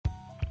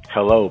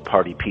Hello,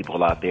 party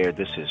people out there.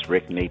 This is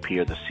Rick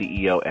Napier, the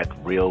CEO at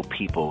Real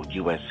People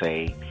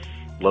USA,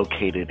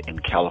 located in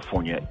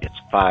California. It's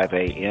 5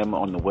 a.m.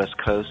 on the West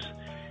Coast,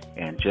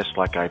 and just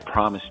like I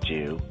promised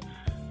you,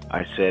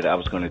 I said I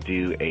was going to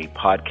do a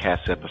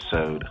podcast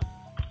episode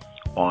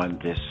on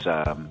this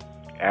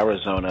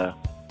Arizona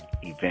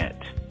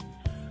event.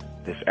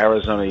 This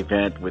Arizona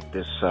event with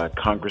this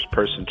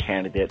congressperson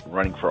candidate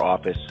running for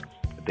office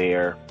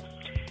there,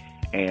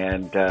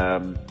 and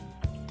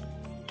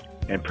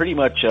pretty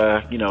much,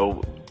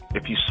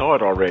 if you saw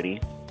it already,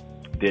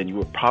 then you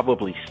were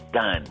probably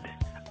stunned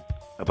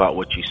about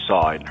what you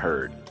saw and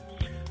heard.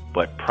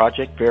 But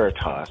Project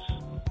Veritas,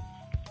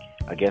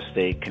 I guess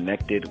they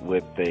connected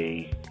with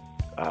a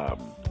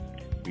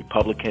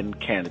Republican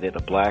candidate,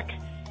 a black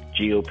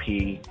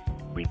GOP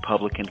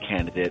Republican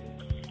candidate,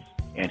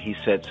 and he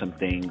said some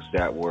things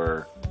that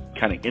were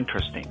kind of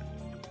interesting.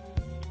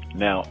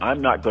 Now,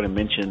 I'm not going to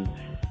mention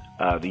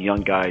the young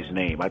guy's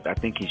name. I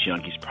think he's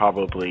young. He's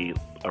probably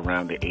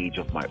around the age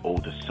of my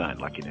oldest son,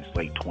 like in his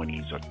late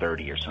 20s or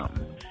 30 or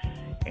something.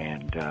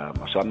 And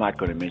so I'm not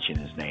going to mention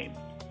his name.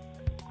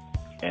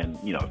 And,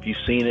 if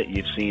you've seen it,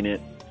 you've seen it.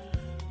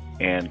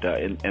 And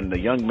the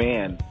young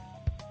man,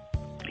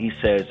 he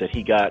says that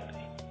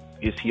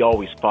he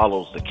always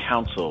follows the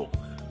counsel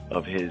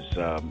of his,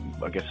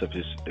 of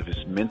his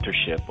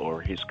mentorship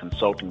or his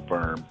consulting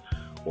firm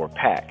or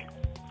PAC.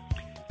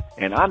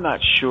 And I'm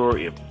not sure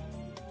if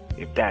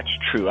that's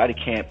true. I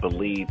can't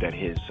believe that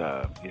his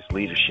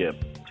leadership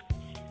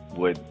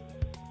would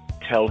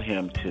tell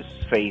him to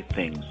say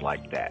things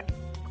like that.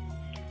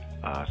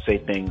 Say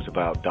things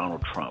about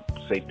Donald Trump.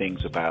 Say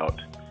things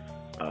about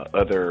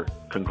other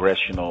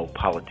congressional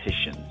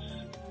politicians.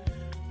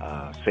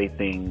 Say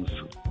things,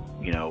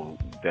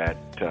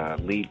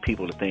 that lead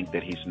people to think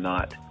that he's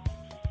not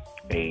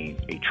a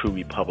true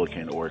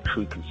Republican or a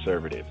true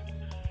conservative.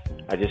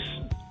 I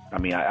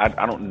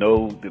don't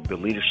know the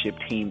leadership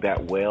team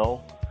that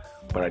well,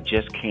 but I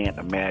just can't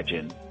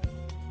imagine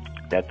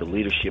that the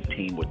leadership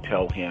team would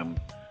tell him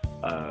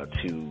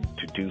to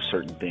do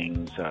certain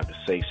things, to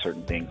say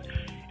certain things.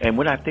 And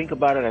when I think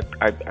about it,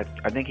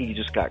 I think he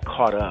just got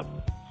caught up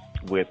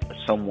with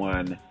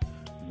someone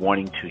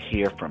wanting to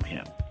hear from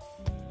him.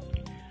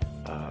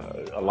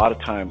 A lot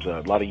of times,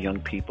 a lot of young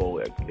people,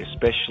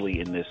 especially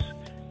in this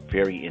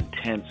very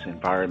intense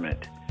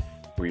environment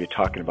where you're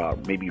talking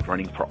about maybe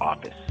running for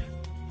office,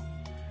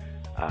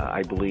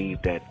 I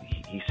believe that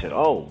he said,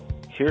 oh,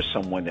 here's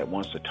someone that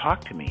wants to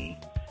talk to me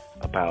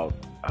about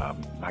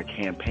my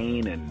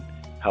campaign and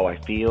how I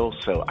feel,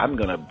 so I'm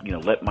going to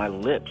let my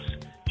lips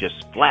just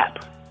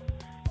flap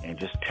and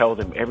just tell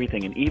them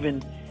everything. And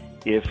even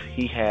if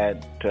he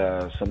had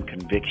some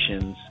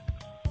convictions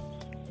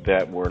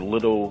that were a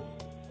little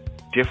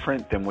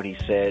different than what he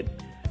said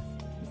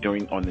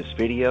on this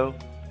video,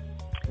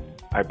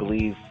 I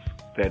believe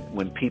that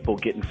when people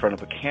get in front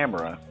of a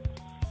camera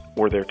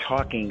or they're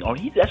talking,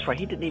 that's right,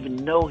 he didn't even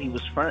know he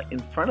was in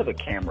front of a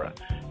camera.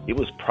 It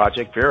was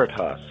Project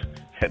Veritas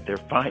at their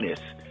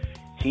finest.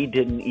 He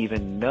didn't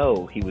even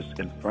know he was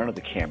in front of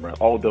the camera,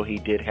 although he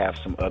did have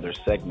some other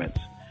segments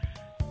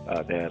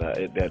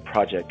that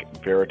Project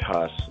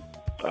Veritas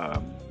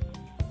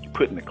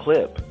put in the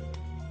clip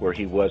where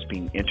he was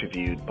being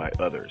interviewed by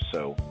others.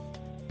 So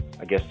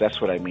I guess that's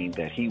what I mean,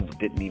 that he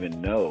didn't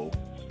even know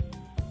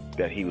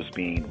that he was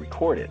being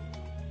recorded,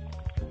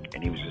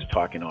 and he was just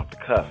talking off the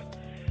cuff.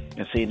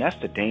 And see, and that's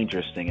the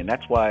dangerous thing, and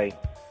that's why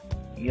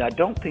I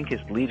don't think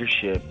his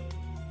leadership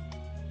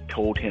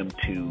told him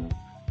to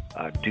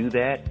do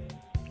that.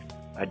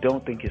 I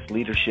don't think his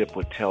leadership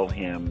would tell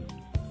him,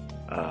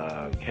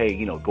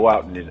 hey, go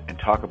out and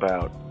talk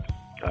about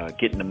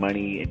getting the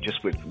money and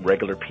just with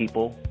regular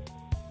people,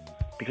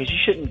 because you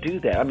shouldn't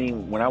do that. I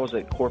mean, when I was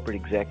a corporate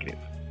executive,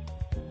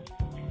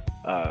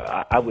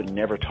 I would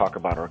never talk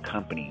about our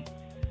company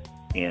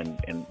in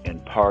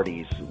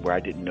parties where I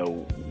didn't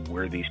know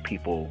where these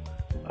people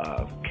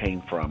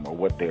came from or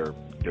what their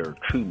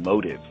true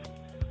motive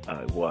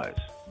was.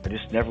 I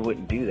just never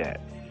wouldn't do that.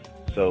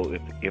 So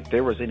if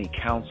there was any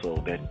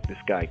counsel that this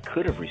guy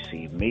could have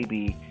received,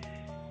 maybe,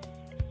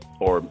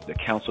 or the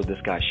counsel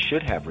this guy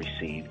should have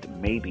received,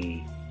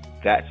 maybe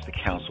that's the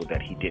counsel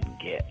that he didn't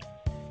get,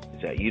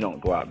 is that you don't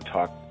go out and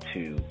talk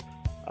to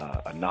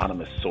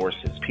anonymous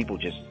sources. People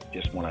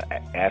just want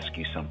to ask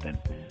you something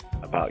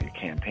about your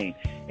campaign.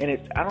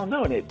 And I don't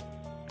know, and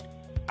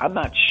I'm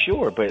not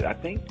sure, but I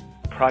think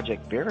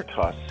Project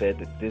Veritas said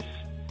that this,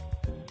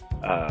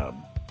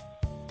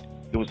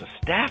 it was a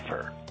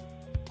staffer.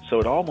 So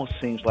it almost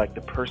seems like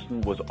the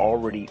person was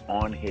already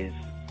on his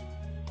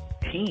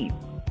team.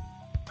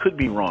 Could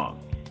be wrong.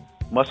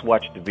 Must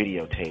watch the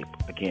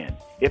videotape again.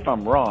 If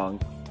I'm wrong,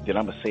 then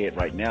I'm going to say it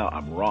right now,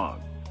 I'm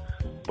wrong.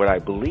 But I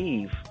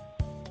believe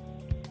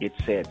it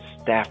said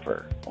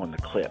staffer on the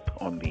clip,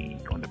 on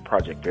the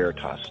Project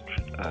Veritas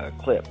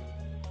clip.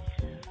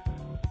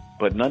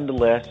 But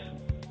nonetheless,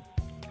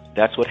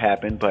 that's what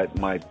happened. But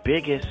my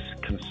biggest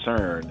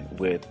concern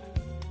with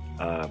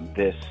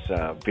this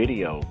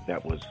video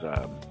that was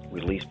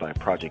released by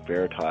Project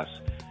Veritas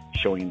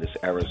showing this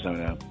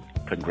Arizona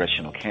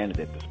congressional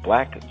candidate, this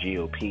black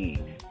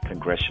GOP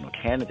congressional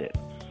candidate,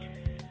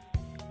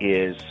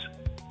 is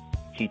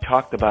he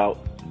talked about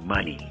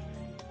money.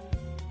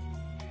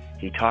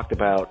 He talked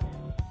about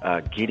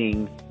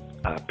getting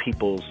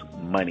people's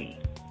money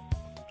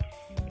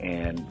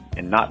and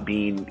not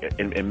being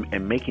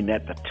and making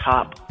that the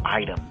top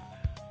item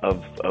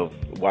of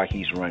why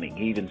he's running.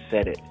 He even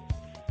said it.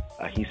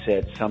 He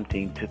said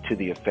something to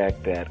the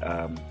effect that,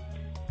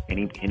 and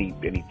he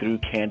threw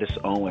Candace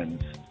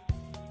Owens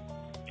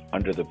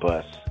under the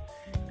bus.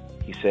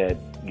 He said,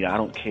 I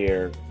don't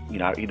care.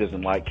 He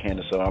doesn't like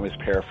Candace Owens. I'm just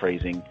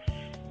paraphrasing.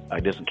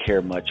 He doesn't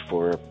care much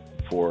for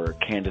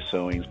Candace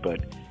Owens, but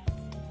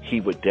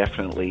he would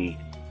definitely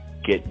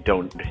get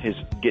donor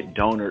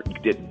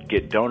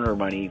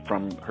money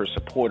from her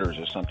supporters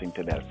or something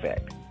to that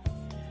effect.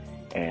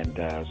 And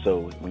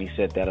so when he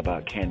said that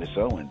about Candace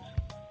Owens,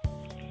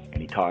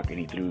 and he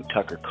threw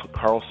Tucker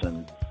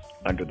Carlson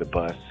under the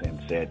bus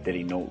and said, did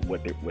he know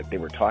what they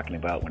were talking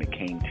about when it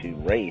came to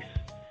race?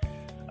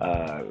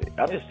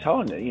 I'm just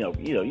telling you,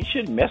 you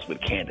shouldn't mess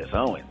with Candace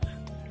Owens,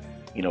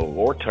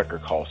 or Tucker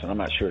Carlson. I'm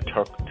not sure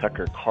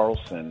Tucker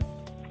Carlson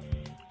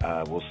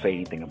will say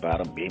anything about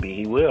him. Maybe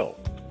he will.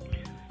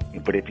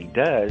 But if he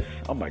does,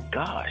 oh my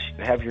gosh,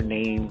 to have your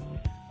name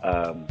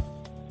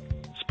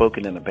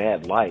spoken in a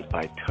bad light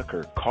by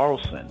Tucker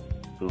Carlson,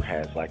 who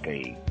has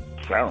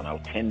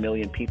 10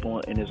 million people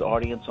in his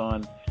audience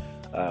on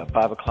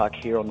 5 o'clock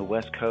here on the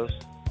West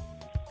Coast,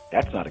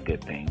 that's not a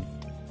good thing.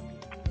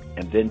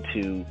 And then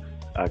to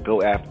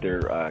go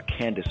after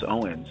Candace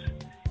Owens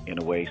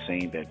in a way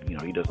saying that,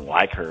 he doesn't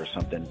like her or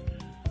something,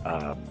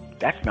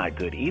 that's not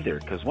good either.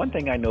 Because one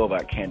thing I know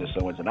about Candace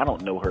Owens, and I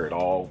don't know her at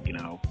all,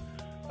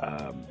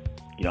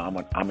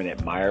 I'm an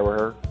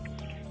admirer.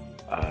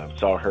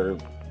 Saw her,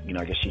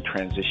 I guess she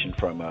transitioned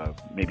from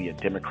maybe a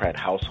Democrat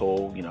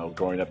household,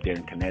 growing up there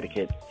in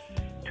Connecticut,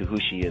 to who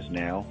she is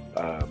now.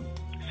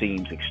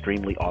 Seems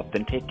extremely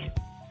authentic.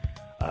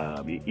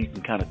 You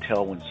can kind of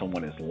tell when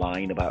someone is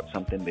lying about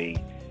something. They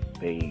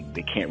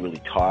can't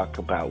really talk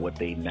about what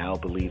they now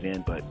believe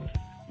in, but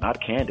not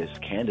Candace.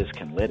 Candace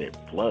can let it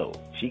flow.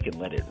 She can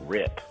let it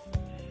rip.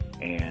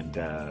 And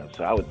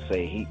so I would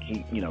say he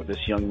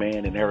this young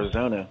man in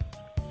Arizona,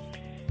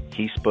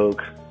 he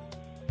spoke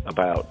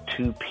about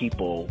two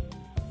people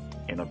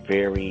in a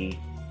very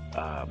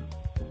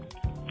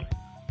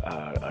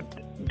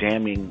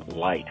damning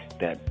light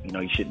that,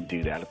 you shouldn't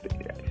do that.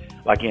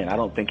 Again, I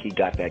don't think he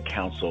got that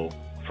counsel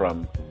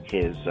from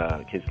his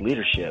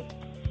leadership,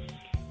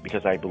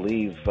 because I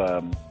believe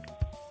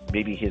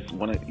maybe his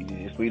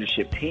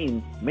leadership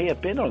team may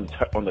have been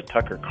on the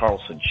Tucker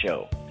Carlson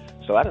show.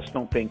 So I just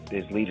don't think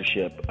his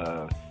leadership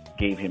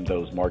gave him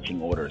those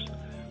marching orders.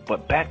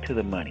 But back to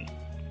the money.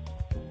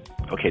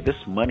 Okay, this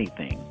money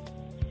thing,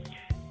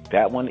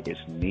 that one is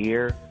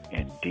near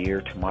and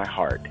dear to my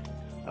heart,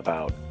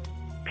 about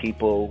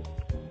people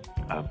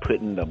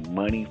putting the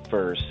money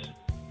first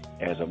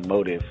as a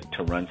motive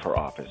to run for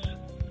office.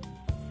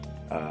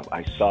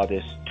 I saw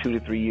this 2 to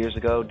 3 years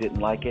ago, didn't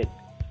like it.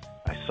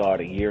 I saw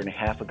it a year and a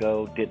half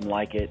ago, didn't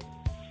like it.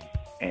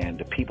 And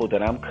the people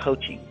that I'm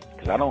coaching,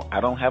 because I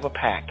don't have a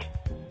PAC,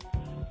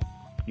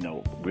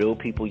 Real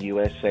People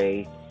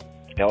USA,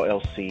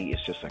 LLC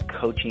is just a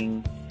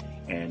coaching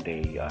and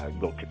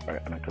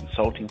a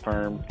consulting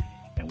firm,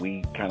 and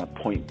we kind of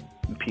point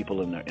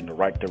people in the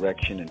right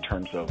direction in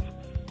terms of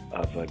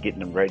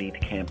getting them ready to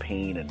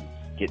campaign and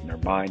getting their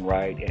mind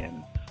right,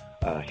 and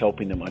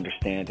helping them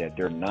understand that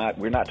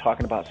we're not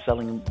talking about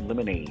selling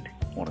lemonade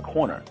on a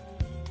corner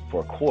for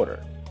a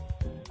quarter,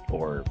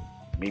 or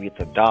maybe it's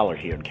 $1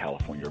 here in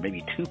California, or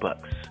maybe $2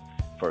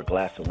 for a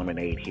glass of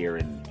lemonade here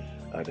in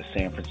the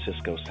San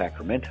Francisco,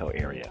 Sacramento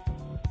area.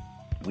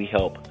 We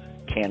help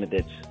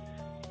candidates,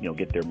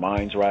 get their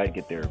minds right,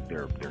 get their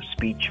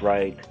speech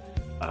right,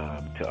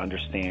 to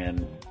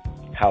understand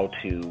how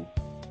to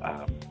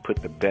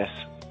put the best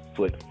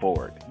foot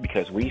forward,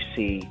 because we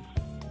see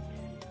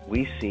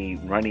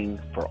running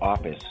for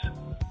office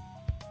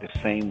the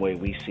same way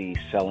we see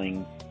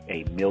selling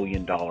a $1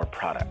 million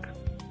product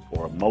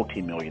or a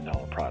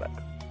multi-million-dollar product.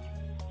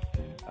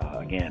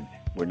 Again,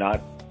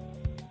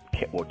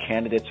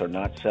 candidates are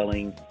not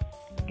selling,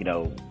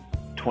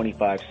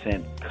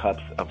 25-cent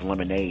cups of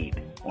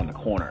lemonade on the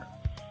corner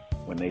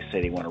when they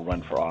say they want to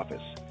run for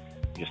office.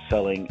 You're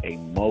selling a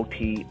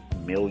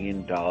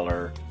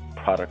multi-million-dollar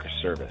product or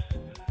service.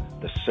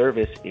 The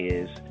service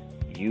is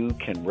you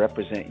can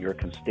represent your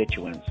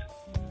constituents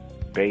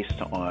based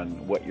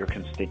on what your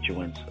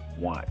constituents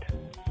want.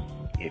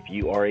 If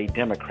you are a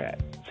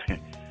Democrat,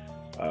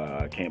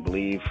 I can't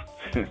believe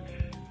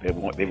they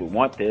would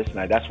want this.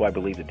 Now, that's why I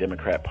believe the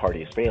Democrat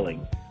Party is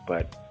failing.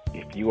 But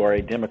if you are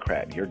a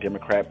Democrat, your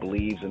Democrat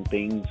believes in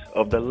things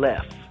of the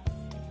left.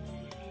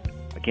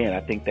 Again,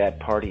 I think that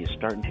party is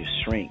starting to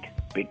shrink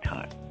big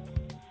time.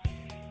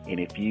 And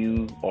if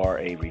you are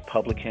a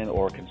Republican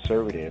or a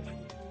conservative,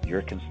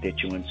 your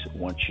constituents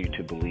want you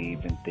to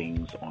believe in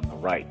things on the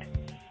right,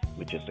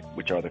 which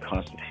are the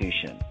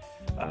Constitution,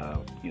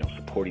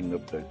 supporting the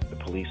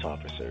police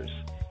officers,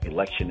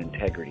 election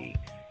integrity.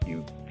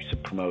 You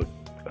promote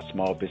a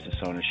small business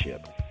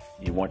ownership.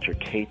 You want your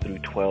K through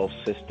 12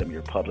 system,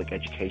 your public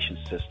education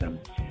system,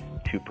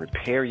 to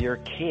prepare your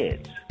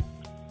kids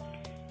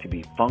to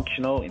be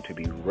functional and to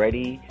be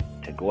ready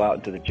to go out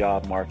into the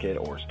job market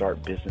or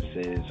start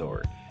businesses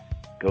or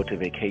go to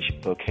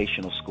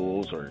vocational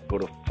schools or go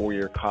to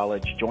four-year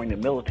college, join the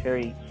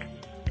military.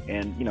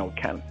 And,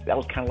 that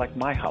was kind of like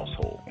my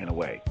household in a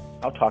way.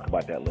 I'll talk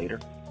about that later.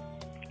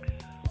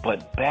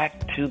 But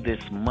back to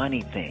this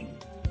money thing,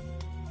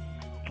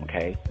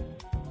 okay?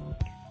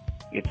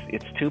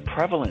 It's too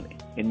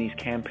prevalent in these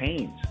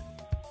campaigns.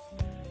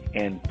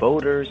 And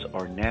voters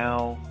are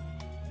now,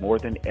 more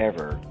than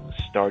ever,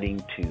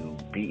 starting to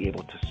be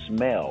able to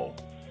smell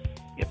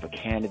if a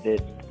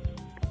candidate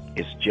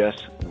is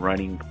just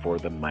running for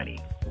the money.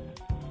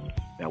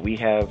 Now we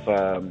have,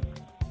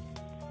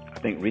 I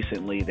think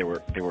recently there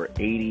were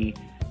 80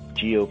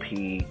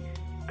 GOP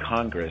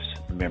Congress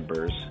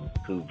members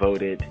who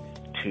voted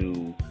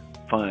to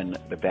fund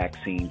the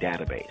vaccine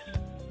database.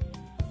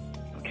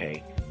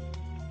 Okay,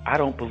 I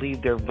don't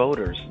believe they're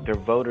voters. Their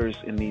voters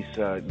in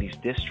these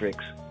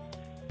districts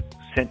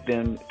sent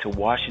them to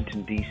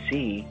Washington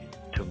D.C.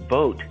 to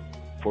vote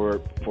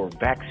for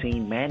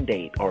vaccine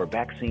mandate or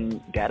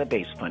vaccine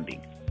database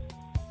funding.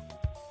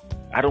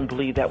 I don't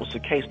believe that was the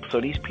case.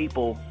 So these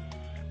people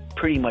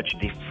pretty much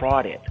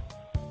defrauded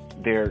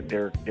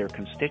their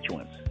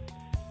constituents.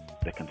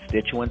 The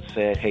constituents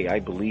said, hey, I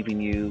believe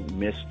in you,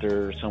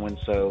 Mr.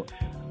 So-and-so.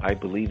 I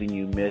believe in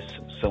you, Miss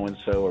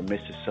So-and-so or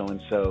Mrs.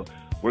 So-and-so.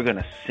 We're going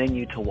to send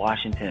you to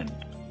Washington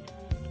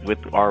with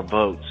our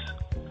votes.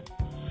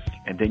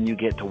 And then you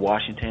get to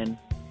Washington,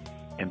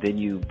 and then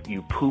you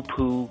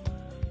poo-poo,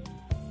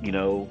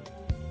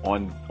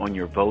 on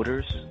your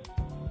voters,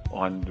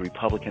 on the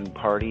Republican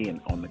Party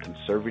and on the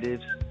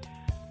conservatives.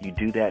 You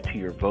do that to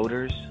your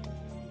voters.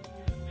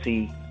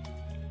 See,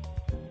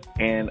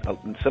 and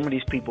some of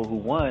these people who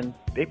won,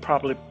 they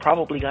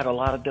probably got a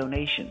lot of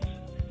donations,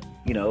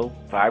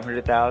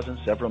 500,000,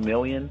 several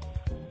million.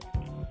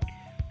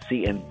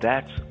 See, and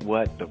that's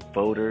what the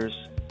voters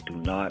do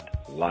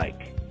not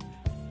like.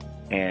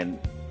 And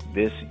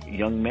this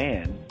young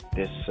man,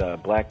 this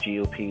black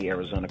GOP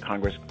Arizona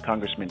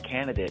congressman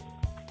candidate,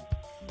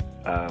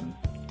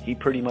 he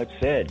pretty much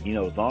said,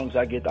 as long as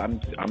I get,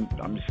 I'm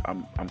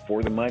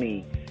for the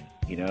money,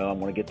 I'm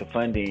going to get the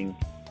funding,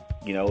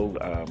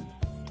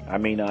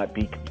 I'm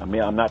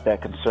not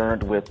that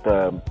concerned with,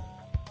 I'm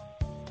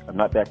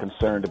not that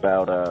concerned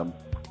about,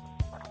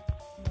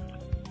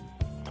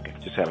 okay,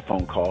 just had a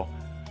phone call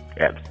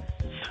at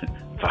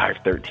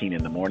 5:13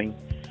 in the morning.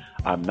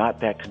 I'm not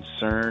that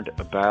concerned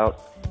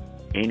about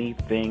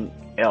anything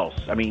else.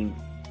 I mean,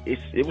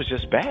 it was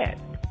just bad.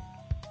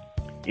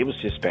 It was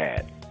just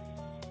bad.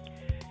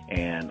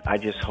 And I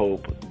just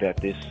hope that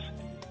this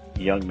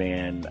young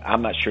man,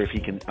 I'm not sure he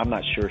can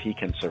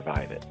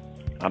survive it.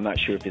 I'm not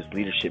sure if his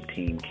leadership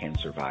team can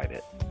survive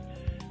it,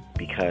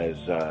 because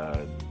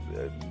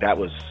that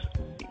was,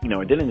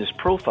 and then in his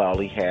profile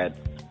he had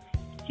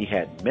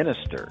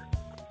minister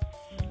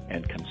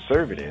and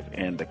conservative,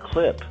 and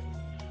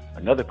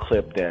another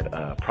clip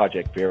that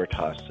Project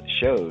Veritas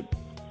showed,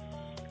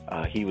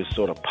 he was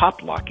sort of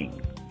pop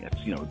locking.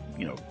 It's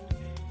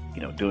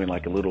doing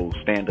like a little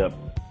stand up,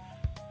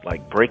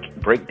 like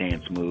break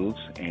dance moves,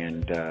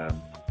 and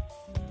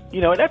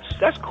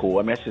that's cool.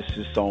 I mean, that's just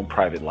his own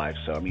private life.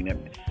 So I mean,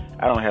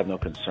 I don't have no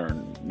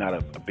concern, not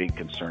a big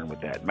concern with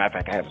that. Matter of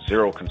fact, I have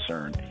zero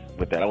concern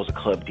with that. I was a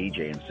club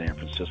DJ in San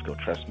Francisco.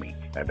 Trust me,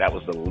 that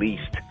was the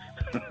least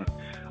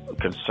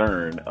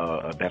concern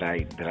that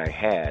I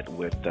had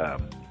with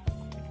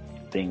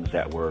things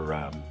that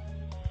were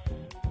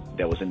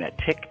that was in that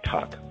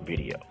TikTok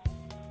video.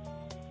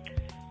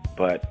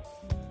 But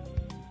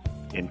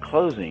in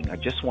closing, I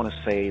just want to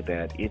say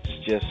that it's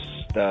just,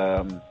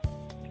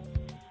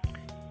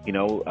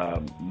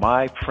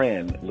 my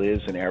friend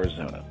lives in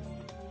Arizona.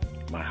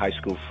 My high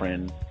school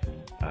friend,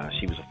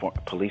 she was a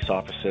police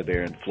officer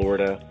there in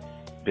Florida,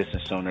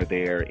 business owner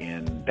there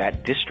in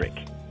that district,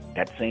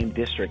 that same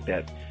district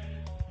that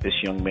this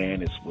young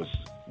man was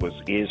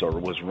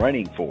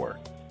running for.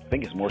 I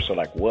think it's more so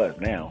like was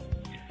now.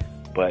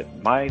 But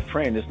my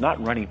friend is not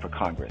running for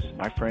Congress.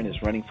 My friend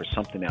is running for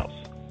something else.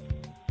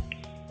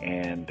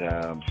 And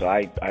so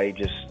I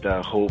just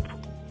hope,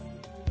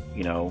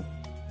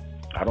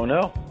 I don't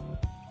know.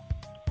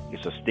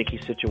 It's a sticky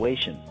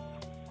situation.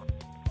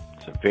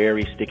 It's a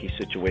very sticky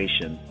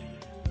situation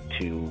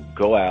to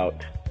go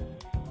out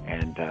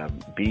and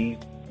be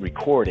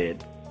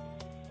recorded.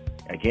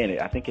 Again,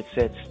 I think it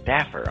said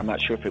staffer. I'm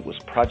not sure if it was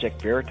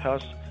Project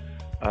Veritas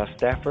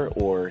staffer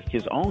or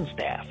his own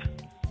staff.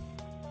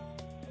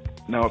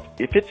 Now,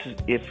 if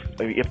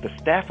the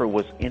staffer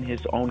was in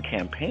his own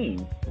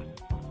campaign,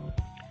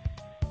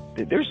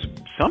 there's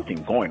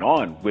something going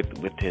on with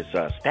his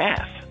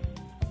staff.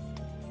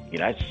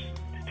 To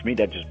me,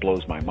 that just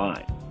blows my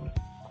mind.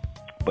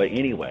 But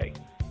anyway,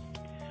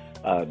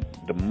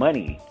 the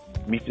money.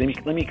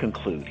 Let me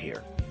conclude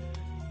here,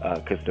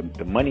 because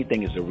the money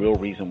thing is the real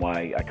reason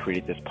why I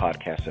created this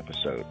podcast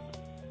episode.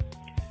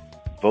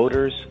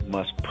 Voters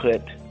must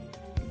put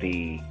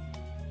the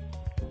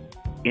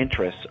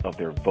interests of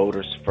their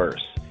voters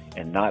first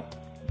and not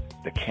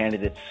the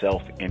candidate's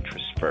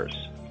self-interest first.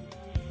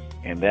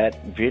 And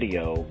that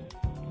video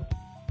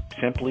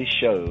simply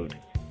showed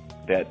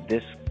that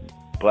this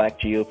black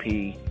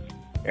GOP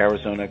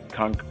Arizona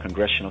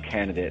congressional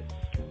candidate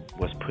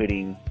was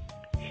putting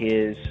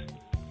his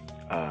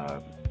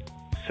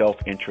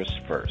self-interest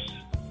first.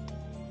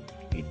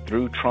 He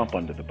threw Trump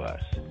under the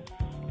bus,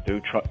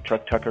 threw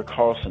Tucker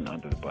Carlson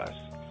under the bus.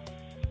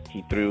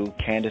 He threw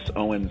Candace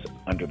Owens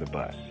under the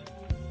bus.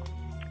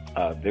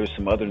 There's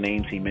some other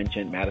names he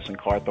mentioned, Madison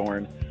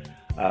Cawthorn.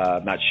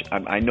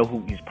 I know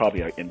who he's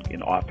probably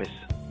in office,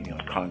 in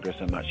Congress.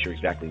 I'm not sure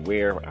exactly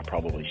where. I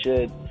probably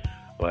should,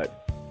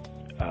 but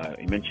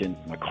he mentioned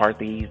the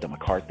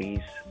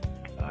McCarthys.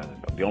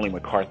 The only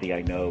McCarthy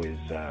I know is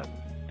the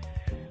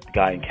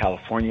guy in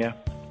California,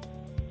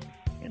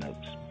 in a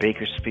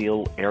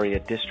Bakersfield area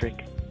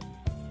district.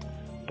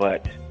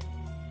 But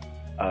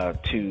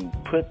to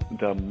put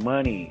the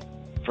money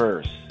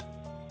first,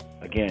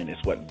 again, is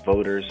what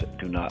voters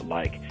do not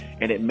like.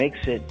 And it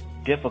makes it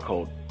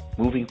difficult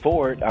moving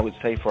forward, I would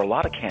say, for a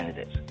lot of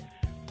candidates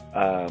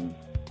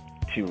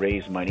to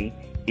raise money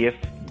if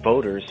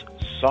voters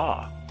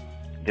saw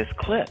this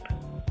clip.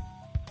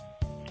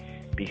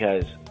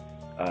 Because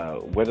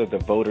whether the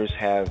voters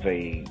have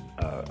a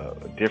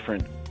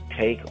different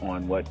take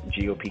on what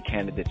GOP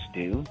candidates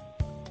do,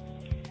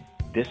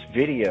 this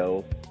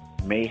video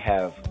may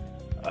have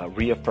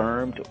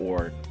reaffirmed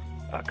or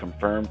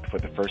confirmed for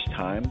the first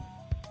time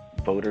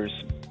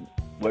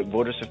what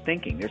voters are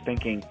thinking. They're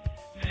thinking,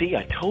 see,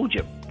 I told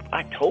you,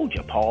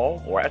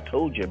 Paul, or I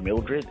told you,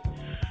 Mildred,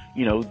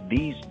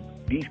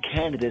 these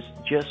candidates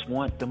just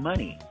want the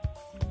money.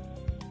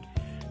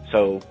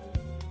 So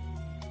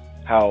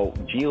how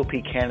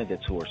GOP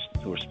candidates who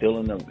are still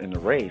in the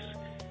race,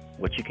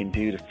 what you can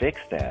do to fix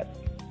that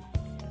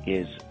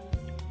is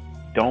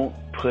don't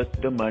put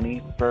the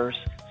money first,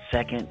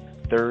 second,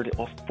 third,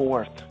 or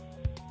fourth.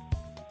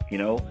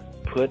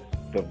 Put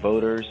the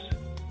voters'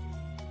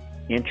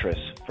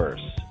 interests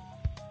first.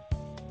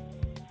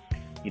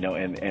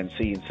 And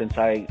see, since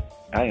I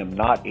am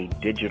not a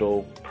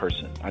digital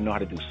person, I know how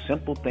to do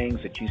simple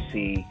things that you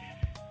see.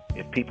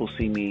 If people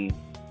see me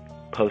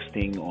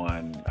posting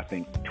on, I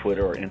think,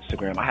 Twitter or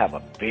Instagram, I have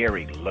a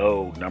very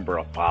low number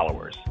of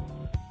followers.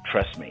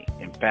 Trust me.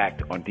 In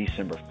fact, on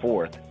December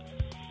 4th,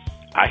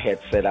 I had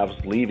said I was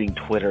leaving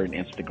Twitter and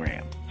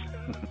Instagram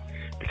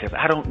because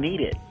I don't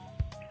need it.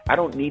 I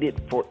don't need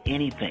it for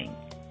anything.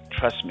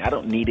 Trust me, I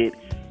don't need it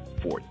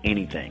for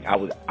anything.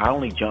 I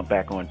only jumped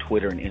back on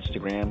Twitter and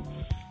Instagram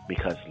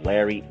because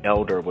Larry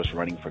Elder was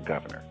running for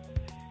governor.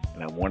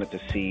 And I wanted to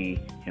see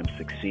him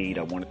succeed.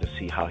 I wanted to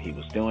see how he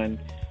was doing.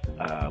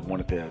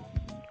 Wanted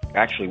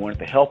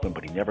to help him,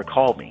 but he never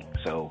called me.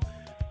 So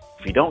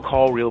if you don't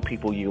call Real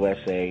People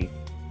USA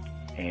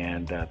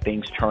and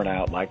things turn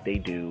out like they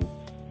do,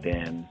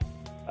 then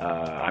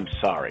I'm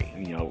sorry.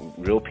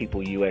 Real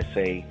People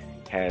USA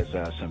has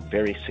some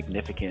very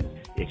significant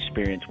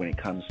experience when it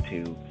comes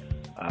to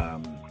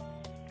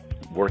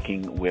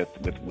working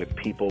with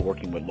people,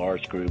 working with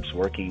large groups,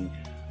 working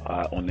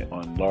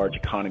on large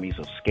economies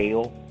of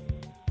scale.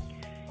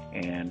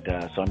 And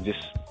so I'm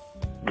just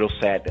real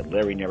sad that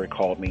Larry never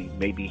called me.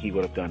 Maybe he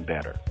would have done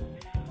better.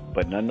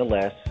 But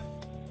nonetheless,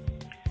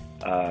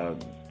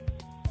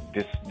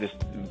 this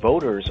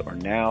voters are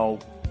now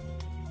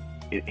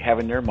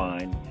having their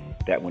mind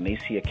that when they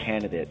see a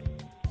candidate,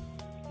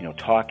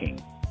 talking,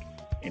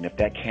 and if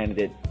that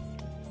candidate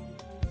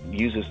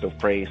uses the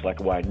phrase like,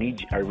 "Well,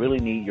 I really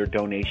need your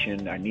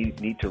donation. I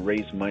need to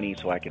raise money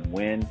so I can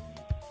win."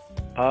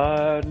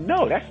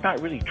 No, that's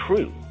not really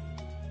true.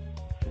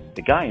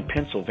 The guy in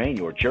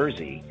Pennsylvania or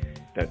Jersey,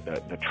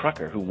 the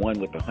trucker who won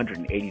with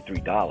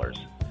 $183,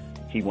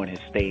 he won his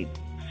state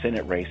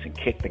Senate race and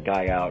kicked the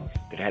guy out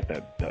that had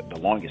the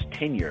longest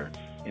tenure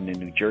in the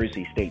New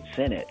Jersey State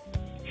Senate.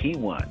 He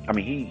won.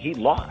 He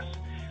lost.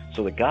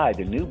 So the guy,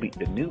 the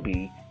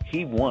newbie,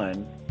 he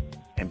won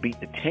and beat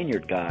the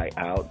tenured guy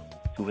out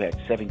who had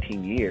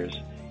 17 years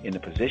in the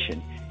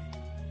position.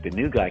 The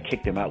new guy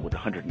kicked him out with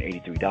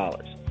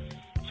 $183.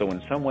 So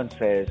when someone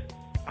says,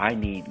 "I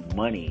need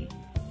money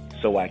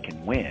so I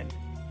can win,"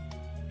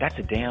 that's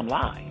a damn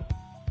lie.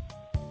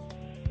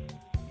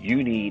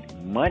 You need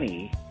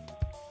money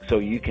so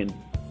you can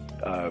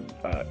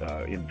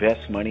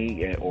invest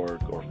money or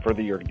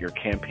further your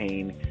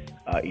campaign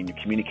in your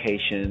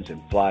communications and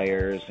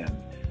flyers and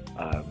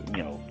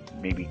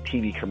maybe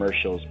TV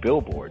commercials,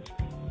 billboards.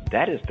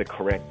 That is the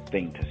correct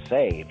thing to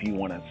say if you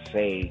want to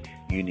say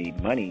you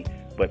need money.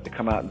 But to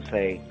come out and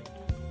say,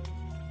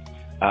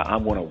 "I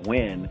want to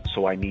win,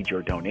 so I need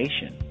your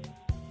donation,"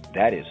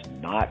 that is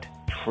not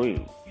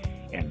true.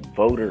 And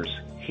voters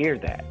hear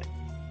that.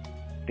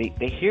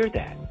 They hear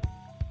that.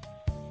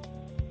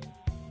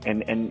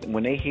 And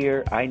when they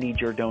hear, "I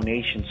need your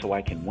donation so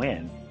I can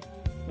win,"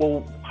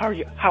 well,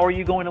 how are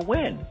you going to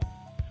win?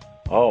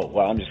 Oh,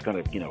 well, I'm just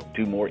going to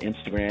do more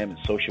Instagram and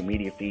social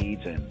media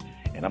feeds and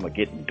I'm going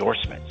to get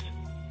endorsements.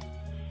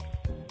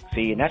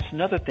 See, and that's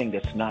another thing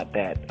that's not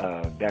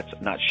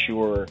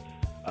sure.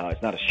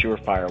 It's not a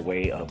surefire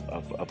way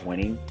of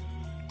winning.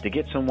 To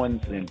get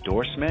someone's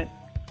endorsement,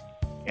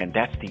 and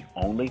that's the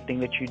only thing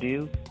that you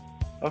do.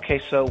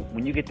 Okay, so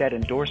when you get that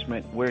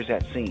endorsement, where's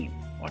that seen?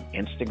 On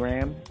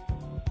Instagram,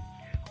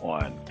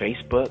 on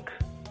Facebook,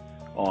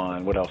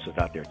 on what else is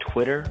out there?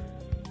 Twitter.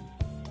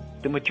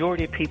 The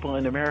majority of people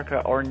in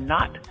America are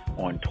not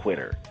on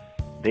Twitter.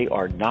 They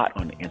are not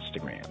on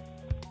Instagram.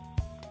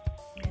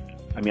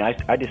 I mean,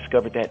 I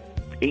discovered that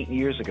 8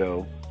 years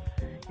ago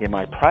in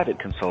my private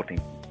consulting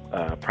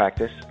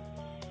practice,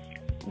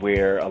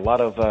 where a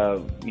lot of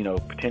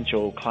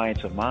potential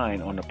clients of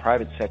mine on the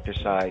private sector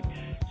side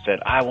said,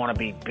 I want to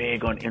be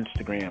big on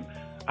Instagram.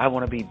 I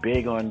want to be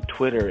big on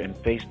Twitter and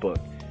Facebook.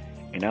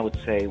 And I would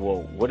say,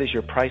 well, what is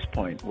your price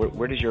point?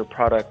 Where does your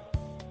product,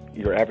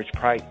 your average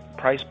price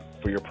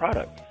for your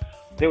product?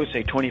 They would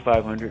say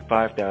 $2,500,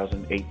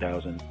 $5,000,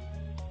 $8,000.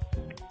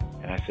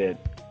 And I said,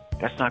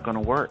 that's not going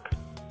to work.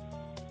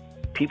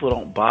 People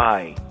don't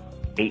buy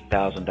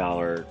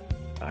 $8,000,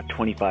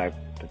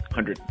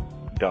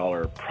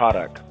 $2,500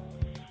 product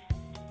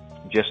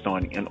just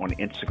on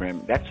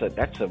Instagram. That's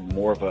a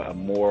more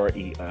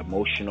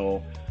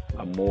emotional,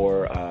 a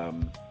more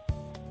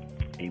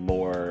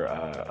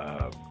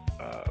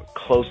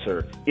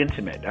closer,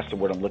 intimate. That's the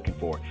word I'm looking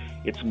for.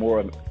 It's a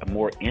more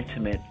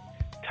intimate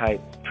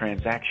type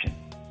transaction.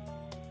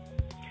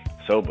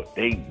 So, but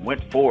they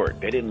went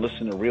forward. They didn't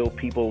listen to real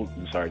people.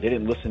 They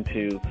didn't listen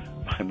to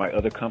my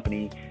other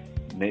company,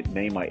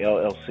 named my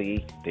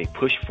LLC. They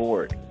pushed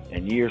forward,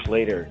 and years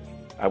later,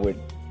 I would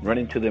run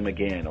into them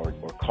again or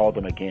call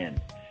them again,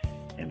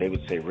 and they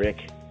would say, Rick,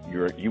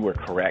 you were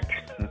correct.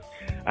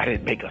 I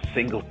didn't make a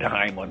single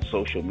dime on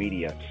social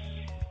media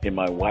in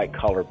my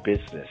white-collar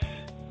business.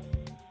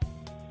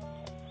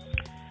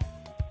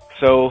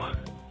 So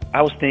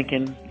I was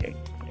thinking,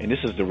 and this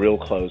is the real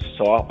close,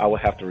 so I will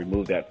have to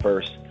remove that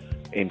first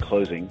in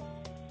closing.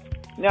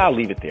 Now I'll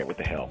leave it there. What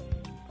the hell?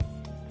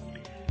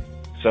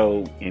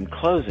 So in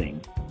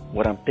closing,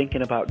 what I'm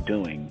thinking about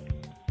doing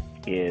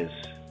is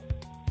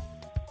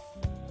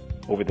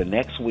over the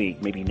next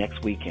week, maybe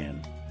next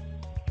weekend,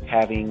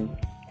 having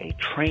a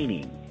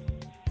training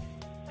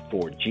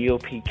for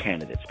GOP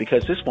candidates,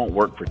 because this won't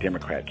work for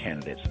Democrat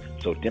candidates.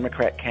 So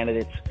Democrat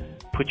candidates,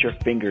 put your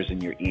fingers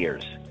in your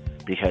ears,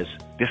 because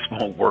this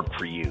won't work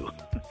for you.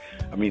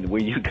 I mean, the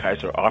way you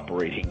guys are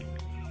operating,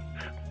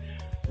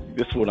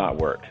 this will not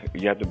work.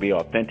 You have to be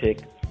authentic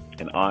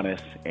and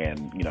honest,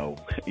 and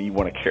you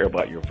want to care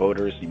about your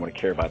voters, you want to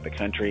care about the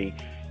country,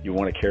 you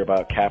want to care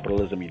about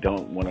capitalism, you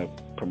don't want to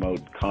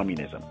promote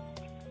communism.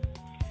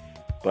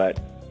 But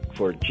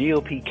for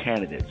GOP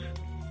candidates,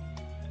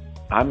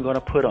 I'm going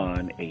to put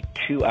on a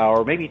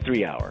 2-hour, maybe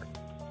 3-hour,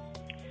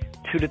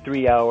 2 to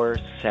 3 hour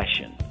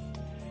session,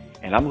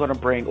 and I'm going to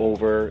bring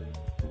over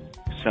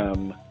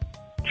some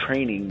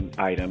training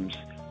items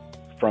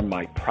from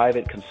my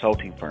private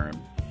consulting firm,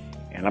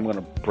 and I'm going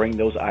to bring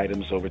those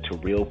items over to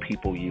Real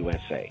People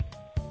USA.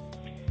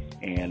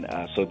 And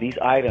so these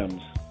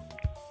items,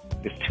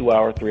 this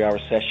 2-hour, 3-hour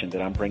session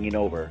that I'm bringing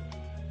over,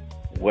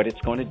 what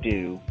it's going to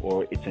do,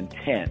 or its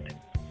intent,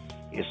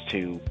 is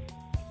to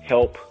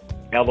help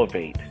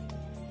elevate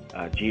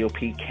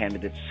GOP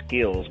candidates'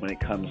 skills when it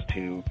comes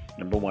to,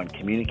 number one,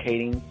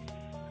 communicating,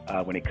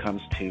 when it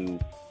comes to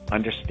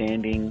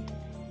understanding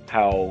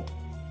how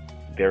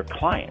their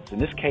clients, in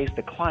this case,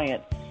 the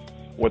client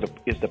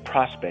is the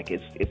prospect,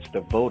 it's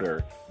the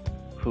voter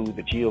who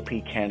the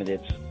GOP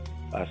candidates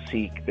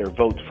seek their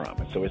votes from.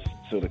 And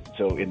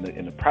so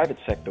in the private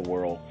sector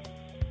world,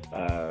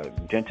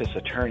 dentists,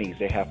 attorneys,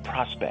 they have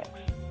prospects,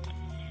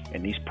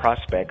 and these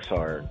prospects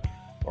are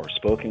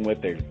spoken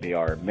with, they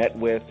are met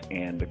with,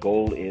 and the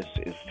goal is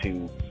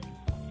to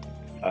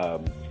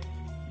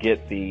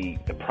get the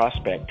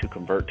prospect to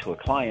convert to a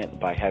client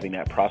by having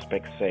that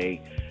prospect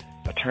say,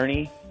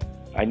 attorney,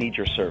 I need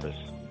your service,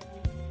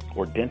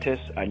 or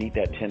dentist, I need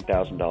that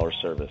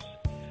 $10,000 service,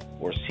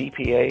 or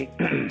CPA,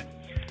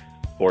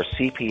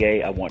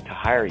 I want to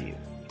hire you.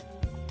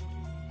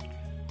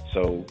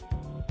 So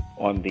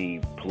on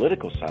the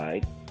political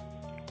side,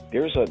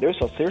 there's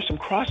some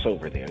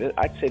crossover there.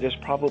 I'd say there's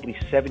probably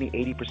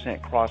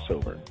 70-80%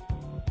 crossover.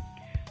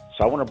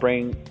 So I want to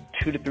bring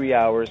 2 to 3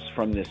 hours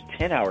from this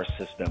 10-hour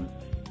system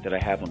that I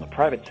have on the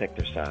private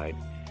sector side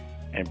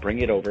and bring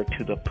it over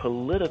to the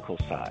political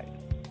side,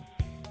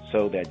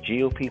 so that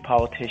GOP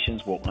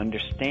politicians will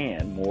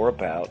understand more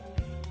about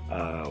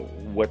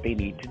what they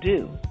need to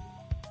do.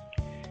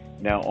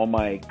 Now, on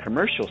my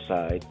commercial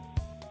side,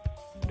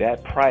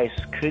 that price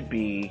could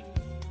be,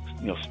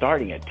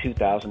 starting at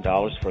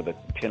 $2,000 for the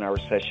 10-hour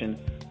session,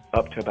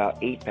 up to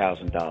about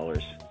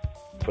 $8,000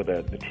 for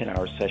the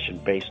 10-hour session,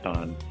 based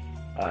on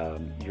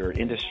your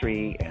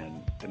industry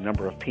and the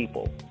number of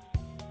people,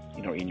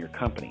 in your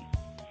company.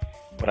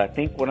 But I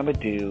think what I'm going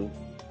to do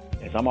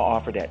is I'm going to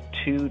offer that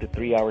 2 to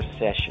 3 hour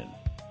session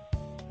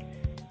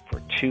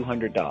for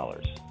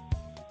 $200.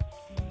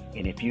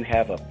 And if you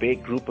have a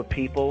big group of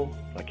people,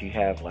 like you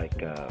have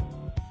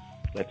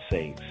let's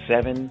say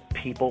 7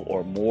 people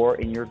or more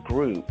in your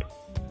group,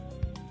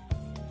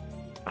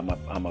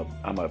 I'm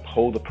gonna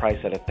hold the price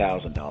at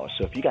 $1,000.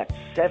 So if you got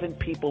 7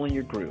 people in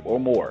your group or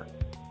more,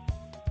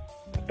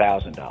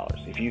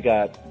 $1,000. If you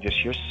got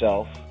just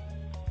yourself,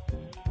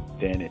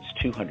 then it's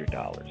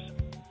 $200.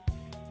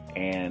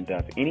 And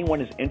if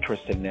anyone is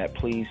interested in that,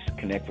 please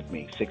connect with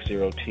me,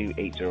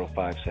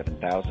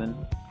 602-805-7000.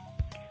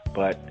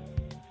 But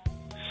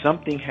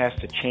something has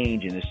to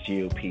change in this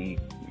GOP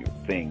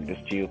thing, this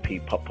GOP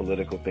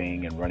political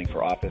thing and running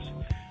for office,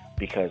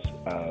 because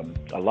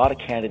a lot of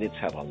candidates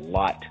have a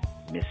lot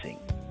missing.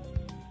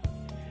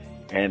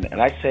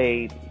 And I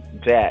say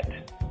that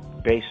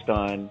based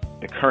on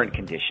the current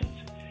conditions.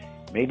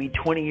 Maybe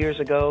 20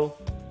 years ago,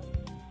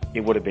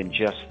 it would have been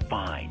just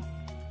fine.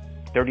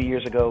 30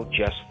 years ago,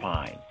 just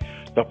fine.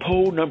 The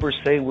poll numbers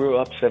say we're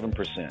up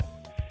 7%.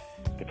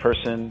 The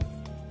person,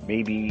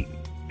 maybe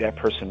that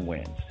person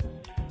wins.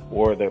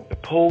 Or the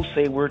polls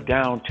say we're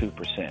down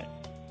 2%.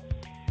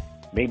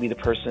 Maybe the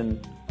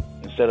person,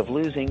 instead of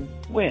losing,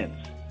 wins.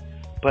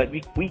 But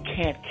we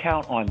can't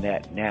count on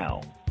that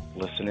now,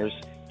 listeners,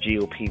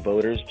 GOP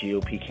voters,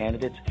 GOP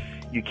candidates.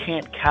 You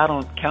can't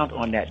count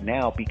on that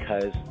now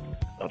because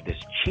of this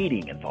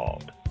cheating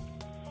involved.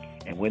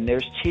 And when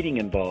there's cheating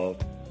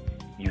involved,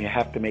 you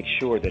have to make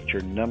sure that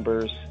your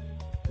numbers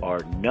are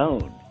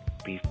known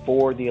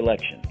before the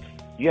election.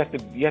 You have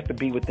to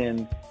be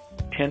within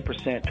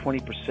 10%,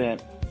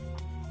 20%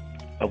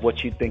 of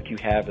what you think you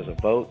have as a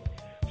vote.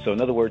 So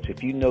in other words,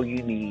 if you know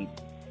you need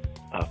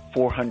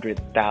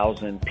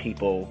 400,000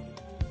 people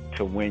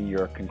to win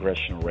your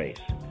congressional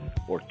race,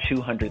 or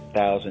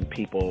 200,000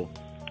 people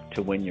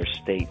to win your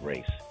state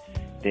race,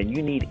 then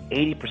you need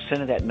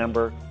 80% of that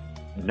number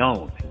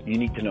known. You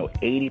need to know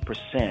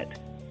 80%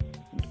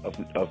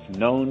 of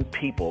known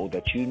people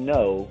that you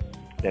know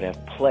that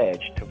have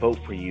pledged to vote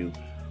for you.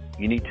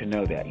 You need to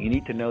know that. You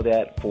need to know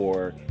that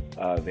for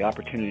the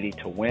opportunity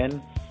to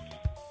win,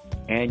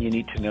 and you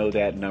need to know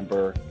that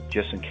number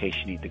just in case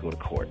you need to go to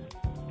court.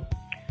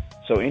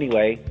 So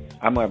anyway,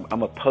 I'm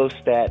gonna post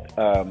that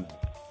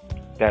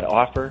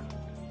offer.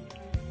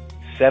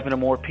 7 or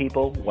more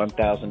people,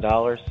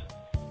 $1,000.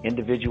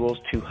 Individuals,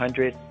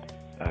 $200.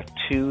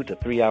 2 to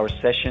 3 hour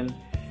session,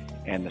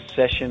 and the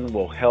session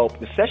will help.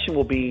 The session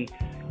will be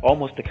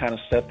almost the kind of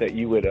stuff that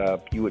you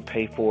would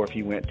pay for if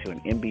you went to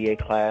an MBA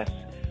class,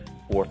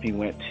 or if you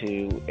went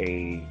to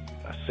a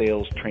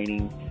sales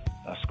training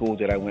school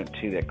that I went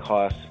to that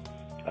cost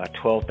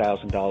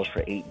 $12,000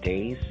 for 8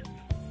 days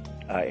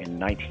in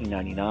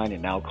 1999,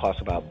 and now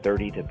costs about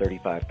 $30,000 to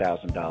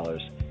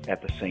 $35,000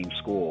 at the same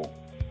school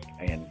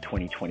in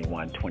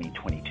 2021,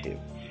 2022.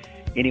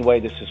 Anyway,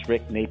 this is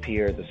Rick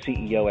Napier, the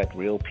CEO at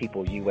Real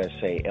People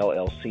USA,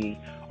 LLC.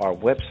 Our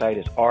website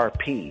is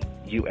rpusa.org,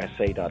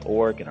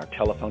 and our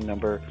telephone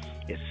number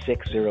is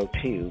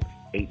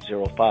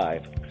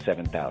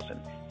 602-805-7000.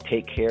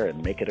 Take care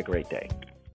and make it a great day.